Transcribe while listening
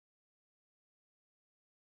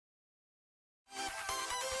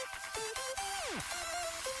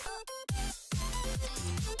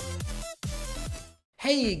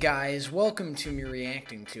Hey guys, welcome to me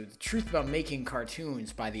reacting to The Truth About Making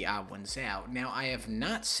Cartoons by The Odd Ones Out. Now, I have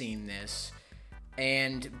not seen this,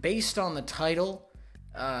 and based on the title,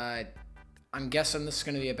 I'm guessing this is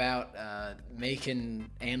going to be about making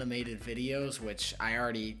animated videos, which I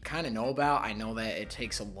already kind of know about. I know that it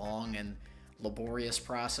takes a long and laborious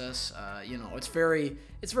process. It's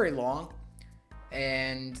very long.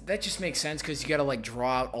 And that just makes sense because you got to like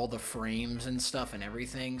draw out all the frames and stuff and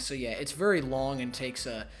everything. So yeah, it's very long and takes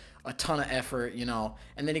a ton of effort,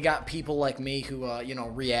 And then you got people like me who,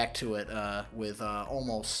 react to it with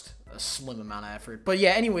almost a slim amount of effort. But yeah,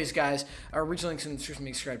 anyways, guys, original links in the description.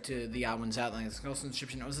 Subscribe to The Odd Ones Out. Links in the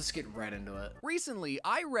description. Let's get right into it. Recently,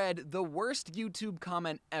 I read the worst YouTube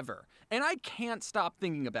comment ever, and I can't stop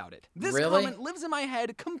thinking about it. This Really? comment lives in my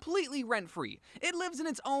head completely rent-free. It lives in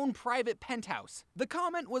its own private penthouse. The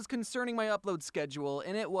comment was concerning my upload schedule,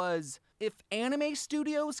 and it was, if anime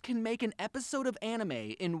studios can make an episode of anime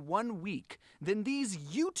in 1 week, then these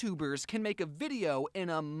YouTubers can make a video in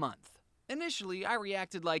a month. Initially, I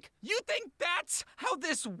reacted like, you think that's how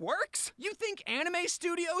this works? You think anime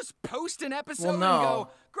studios post an episode Well, and no. go,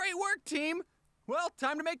 great work, team? Well,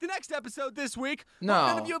 time to make the next episode this week. No. Well,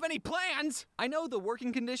 none of you have any plans. I know the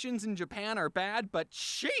working conditions in Japan are bad, but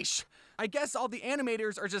sheesh. I guess all the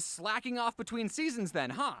animators are just slacking off between seasons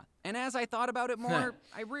then, huh? And as I thought about it more,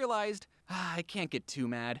 I realized, I can't get too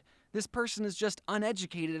mad. This person is just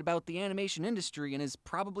uneducated about the animation industry and is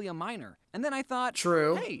probably a minor. And then I thought,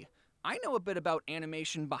 True. hey, I know a bit about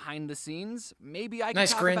animation behind the scenes. Maybe I can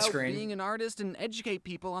Nice talk green about screen. being an artist and educate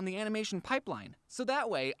people on the animation pipeline. So that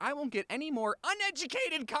way, I won't get any more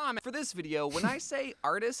uneducated comments. For this video, when I say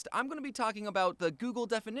artist, I'm going to be talking about the Google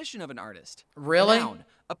definition of an artist. Really? Noun,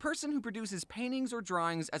 a person who produces paintings or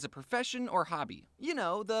drawings as a profession or hobby. You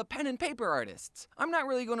know, the pen and paper artists. I'm not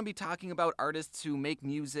really going to be talking about artists who make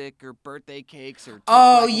music or birthday cakes or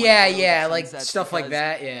Oh, take black and white yeah, photos of yeah, like sunsets stuff like because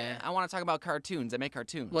that, yeah. I want to talk about cartoons. I make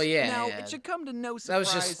cartoons. Well, yeah, Now, yeah. it should come to no That was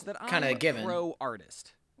surprise just that kinda I'm a given. a pro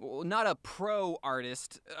artist. Well, not a pro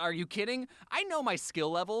artist. Are you kidding? I know my skill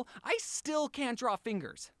level. I still can't draw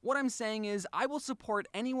fingers. What I'm saying is I will support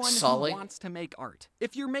anyone Sully? who wants to make art.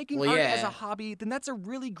 If you're making Well, art yeah. as a hobby, then that's a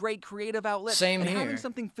really great creative outlet. Same and here. having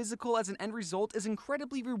something physical as an end result is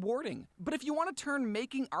incredibly rewarding. But if you want to turn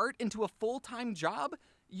making art into a full-time job,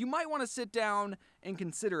 you might want to sit down and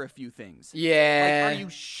consider a few things. Yeah. Like, are you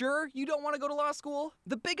sure you don't want to go to law school?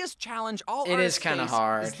 The biggest challenge all It artists is kinda face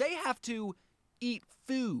hard. is they have to eat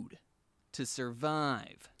food to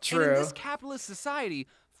survive. True. And in this capitalist society,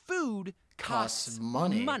 food costs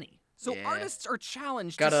money. So Yeah. artists are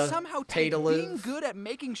challenged Gotta to somehow pay take to being live. good at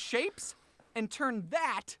making shapes and turn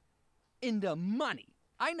that into money.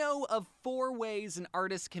 I know of 4 ways an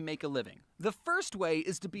artist can make a living. The first way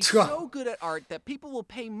is to be so good at art that people will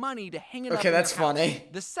pay money to hang it up Okay, in their that's house. funny.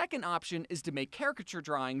 The second option is to make caricature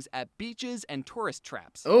drawings at beaches and tourist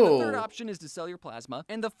traps. Ooh. The third option is to sell your plasma.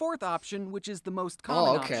 And the fourth option, which is the most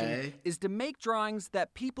common okay. option, is to make drawings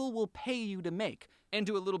that people will pay you to make. And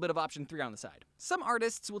do a little bit of option 3 on the side. Some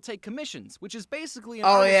artists will take commissions, which is basically an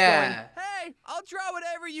artist going, hey, I'll draw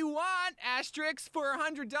whatever you want, asterisks, for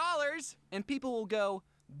 $100. And people will go,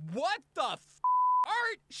 what the art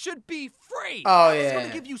should be free. Oh, It's going yeah.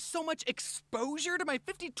 to give you so much exposure to my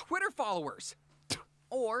 50 Twitter followers.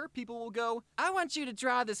 Or people will go, I want you to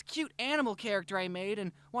draw this cute animal character I made,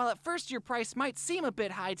 and while at first your price might seem a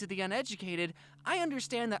bit high to the uneducated, I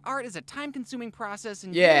understand that art is a time-consuming process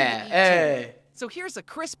and you Yeah, need to eat too." hey. So here's a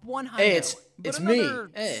crisp 100. Hey, it's me.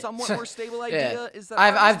 Another Hey. somewhat more stable Yeah. idea is that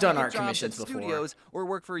I've artists done can get art jobs commissions at before. studios or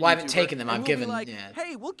work for a Well, I haven't YouTuber, taken them, and I've we'll given- be like, yeah.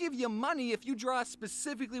 hey, we'll give you money if you draw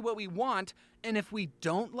specifically what we want, and if we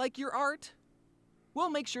don't like your art, we'll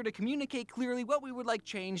make sure to communicate clearly what we would like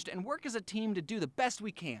changed and work as a team to do the best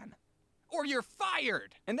we can. Or you're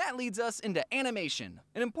fired! And that leads us into animation.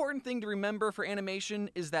 An important thing to remember for animation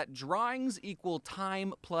is that drawings equal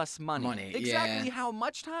time plus money. Exactly yeah. how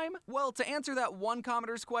much time? Well, to answer that one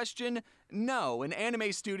commenter's question, no, an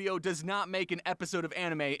anime studio does not make an episode of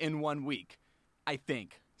anime in 1 week. I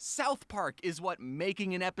think. South Park is what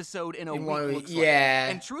making an episode in a week looks like. Yeah.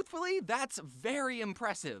 And truthfully, that's very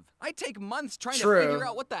impressive. I take months trying True. to figure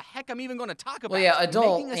out what the heck I'm even going to talk about. Well, yeah,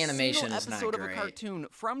 adult Making a animation single is not episode of a great. cartoon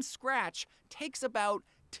from scratch takes about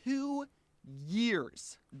 2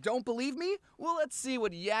 years. Don't believe me? Well, let's see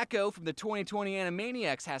what Yakko from the 2020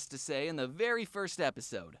 Animaniacs has to say in the very first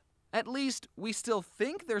episode. At least, we still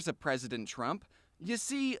think there's a President Trump. You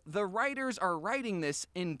see, the writers are writing this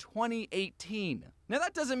in 2018. Now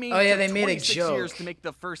that doesn't mean Oh, yeah, it took they made a 26 years joke. to make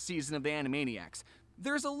the first season of the Animaniacs.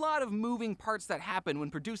 There's a lot of moving parts that happen when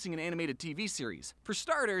producing an animated TV series. For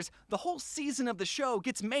starters, the whole season of the show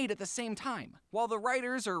gets made at the same time. While the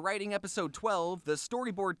writers are writing episode 12, the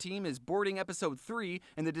storyboard team is boarding episode 3,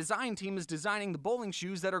 and the design team is designing the bowling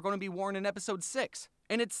shoes that are going to be worn in episode 6.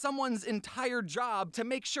 And it's someone's entire job to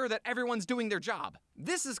make sure that everyone's doing their job.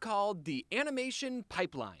 This is called the animation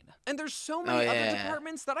pipeline. And there's so many other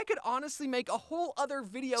departments that I could honestly make a whole other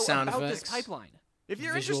video about this pipeline. If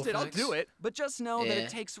you're interested, I'll do it. But just know that it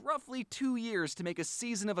takes roughly 2 years to make a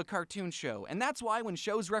season of a cartoon show. And that's why when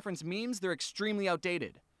shows reference memes, they're extremely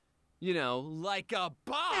outdated. You know, like a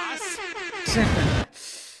boss!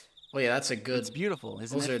 Well, yeah, that's a good... It's beautiful,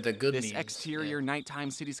 isn't it? Those are the good this memes. Exterior nighttime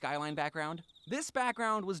city skyline background. This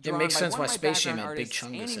background was drawn it makes by sense one why of my Space Jam background had Big artists,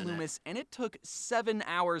 Chungus Annie in it. Loomis, and it took 7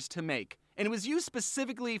 hours to make. And it was used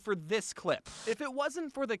specifically for this clip. If it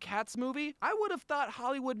wasn't for the Cats movie, I would have thought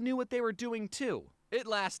Hollywood knew what they were doing too. It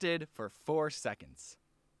lasted for 4 seconds.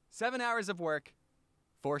 7 hours of work,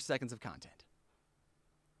 4 seconds of content.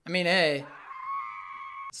 I mean, hey.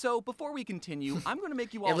 So before we continue, I'm going to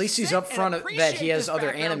make you all at least he's sit up front and of that he has appreciate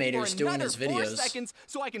other this background animators for doing another his 4 videos. seconds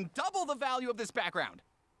so I can double the value of this background.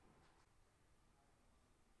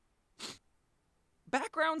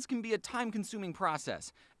 Backgrounds can be a time-consuming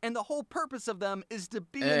process, and the whole purpose of them is to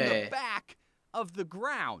be in the back of the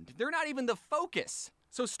ground. They're not even the focus.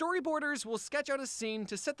 So storyboarders will sketch out a scene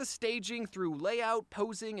to set the staging through layout,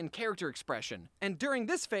 posing, and character expression. And during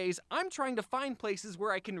this phase, I'm trying to find places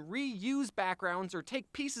where I can reuse backgrounds or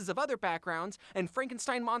take pieces of other backgrounds and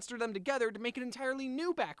Frankenstein monster them together to make an entirely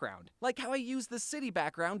new background. Like how I used the city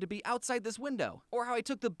background to be outside this window, or how I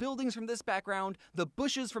took the buildings from this background, the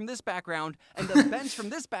bushes from this background, and the bench from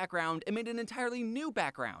this background and made an entirely new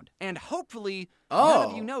background. And hopefully, none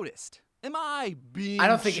of you noticed. Am I being I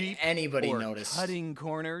don't think cheap anybody or noticed. cutting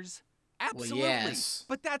corners? Absolutely. Well, yes.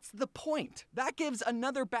 But that's the point. That gives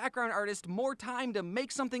another background artist more time to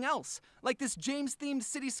make something else, like this James-themed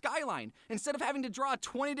city skyline. Instead of having to draw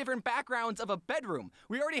 20 different backgrounds of a bedroom.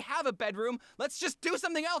 We already have a bedroom. Let's just do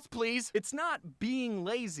something else, please. It's not being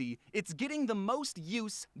lazy. It's getting the most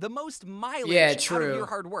use, the most mileage out of your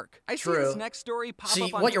hard work. I see this next story pop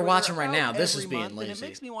up on what you're Twitter watching right now, this is every being month, lazy. and it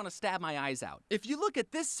makes me want to stab my eyes out. If you look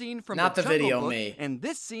at this scene from Not the the Jungle video, Book me. and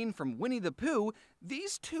this scene from Winnie the Pooh,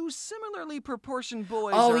 these two similarly proportioned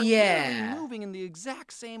boys Oh, are yeah. moving in the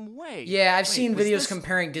exact same way. Yeah, I've Wait, seen was videos this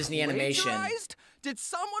comparing Disney animation. plagiarized? Did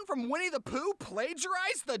someone from Winnie the Pooh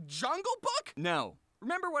plagiarize the Jungle Book? No.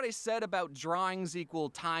 Remember what I said about drawings equal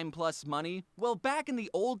time plus money? Well, back in the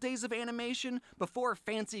old days of animation, before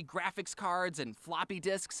fancy graphics cards and floppy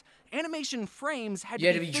disks, animation frames had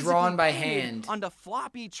to be drawn by physically painted hand onto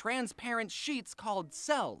floppy, transparent sheets called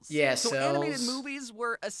cells. Yeah, so cells. animated movies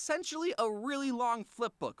were essentially a really long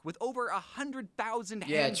flip book with over 100,000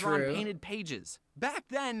 hand-drawn painted pages. Back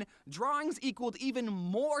then, drawings equaled even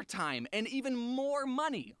more time and even more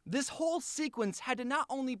money. This whole sequence had to not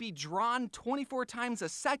only be drawn 24 times a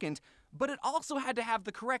second, but it also had to have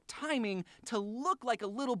the correct timing to look like a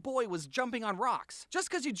little boy was jumping on rocks. Just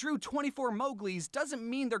because you drew 24 Mowglis doesn't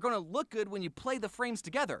mean they're gonna look good when you play the frames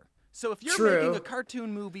together. So if you're making a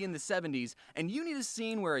cartoon movie in the 70s and you need a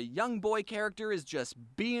scene where a young boy character is just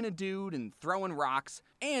being a dude and throwing rocks,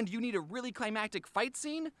 and you need a really climactic fight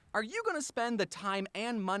scene, are you gonna spend the time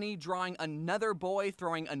and money drawing another boy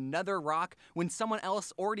throwing another rock when someone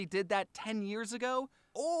else already did that 10 years ago?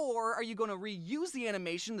 Or are you going to reuse the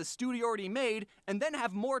animation the studio already made and then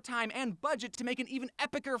have more time and budget to make an even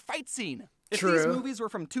epicer fight scene? If these movies were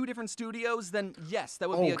from 2 different studios, then yes, that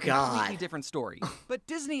would be a completely different story. But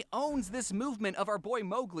Disney owns this movement of our boy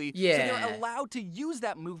Mowgli, so they're allowed to use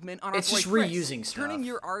that movement on our boy Chris. It's just reusing stuff. Turning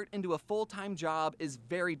your art into a full-time job is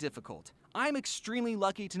very difficult. I'm extremely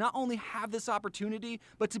lucky to not only have this opportunity,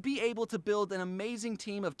 but to be able to build an amazing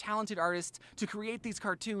team of talented artists to create these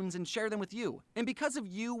cartoons and share them with you. And because of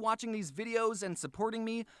you watching these videos and supporting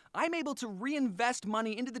me, I'm able to reinvest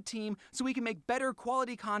money into the team so we can make better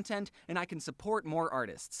quality content and I can support more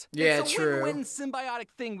artists. Yeah, it's a win-win symbiotic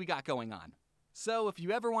thing we got going on. So if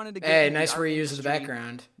you ever wanted to get into nice the art reuse industry, of the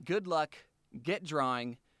background. Good luck, get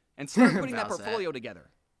drawing, and start putting that portfolio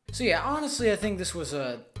together. So yeah, honestly, I think this was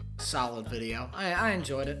a solid video. I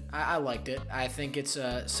enjoyed it. I liked it. I think it's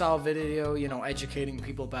a solid video, you know, educating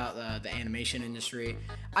people about the animation industry.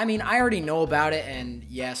 I mean, I already know about it, and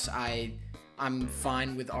yes, I'm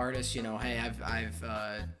fine with artists. You know, hey, I've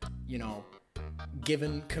you know,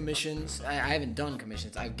 given commissions. I haven't done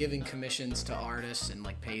commissions. I've given commissions to artists and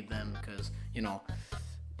like paid them because you know,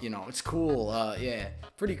 it's cool. Yeah,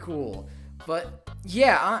 pretty cool. But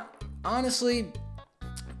yeah, honestly,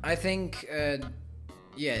 I think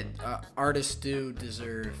yeah, artists do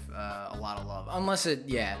deserve a lot of love. Unless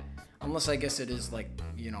I guess it is like,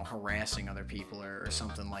 harassing other people or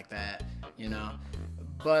something like that,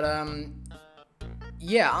 But,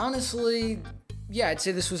 yeah, honestly, yeah, I'd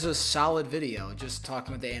say this was a solid video, just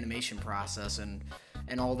talking about the animation process and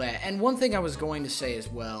all that. And one thing I was going to say as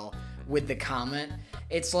well with the comment,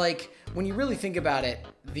 it's like, when you really think about it,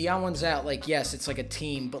 the Odd Ones Out, like, yes, it's like a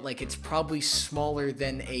team, but like it's probably smaller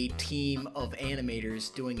than a team of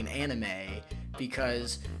animators doing an anime,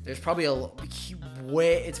 because there's probably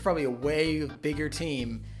it's probably a way bigger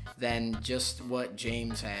team than just what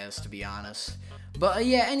James has, to be honest. But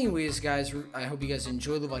yeah, anyways, guys, I hope you guys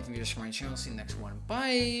enjoyed. Leave a like and subscribe to my channel. See you next one.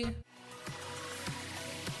 Bye.